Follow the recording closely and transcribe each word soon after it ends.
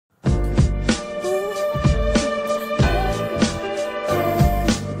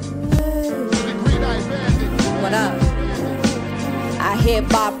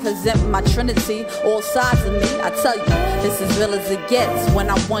hereby present my trinity, all sides of me. I tell you, this is real as it gets. When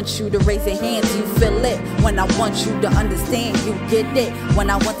I want you to raise your hands, you feel it. When I want you to understand, you get it. When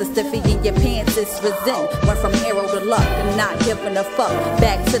I want the stiffy in your pants, it's resent. Went from hero to luck and not giving a fuck.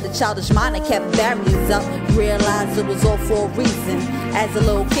 Back to the childish mind and kept barriers up. Realized it was all for a reason. As a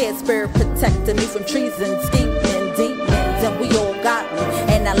little kid, spirit protected me from treason, scheming, demons, and we all got them.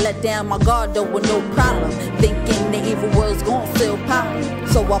 And I let down my guard though with no problem, thinking the evil world's gon' still pop.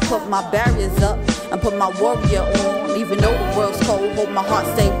 So I put my barriers up and put my warrior on. Even though the world's cold, hope my heart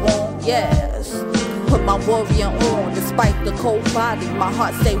stay warm. Yes, put my warrior on. Despite the cold body, my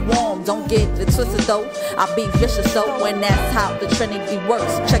heart stay warm. Don't get it twisted though, I be vicious though. And that's how the Trinity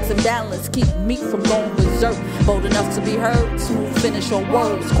works. Checks and balance keep me from going berserk. Bold enough to be heard, smooth finish on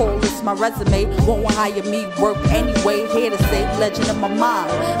words. Call this my resume, won't hire me, work anyway. Here to stay, legend in my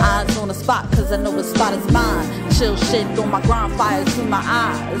mind. Eyes on the spot, cause I know the spot is mine. Chill shit on my grind, fire to my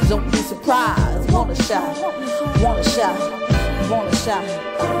eyes. Don't be surprised, wanna shot, wanna shot, wanna shot,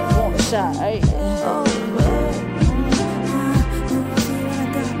 wanna shot, hey. Oh,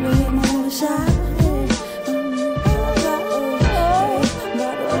 well, I wanna shot.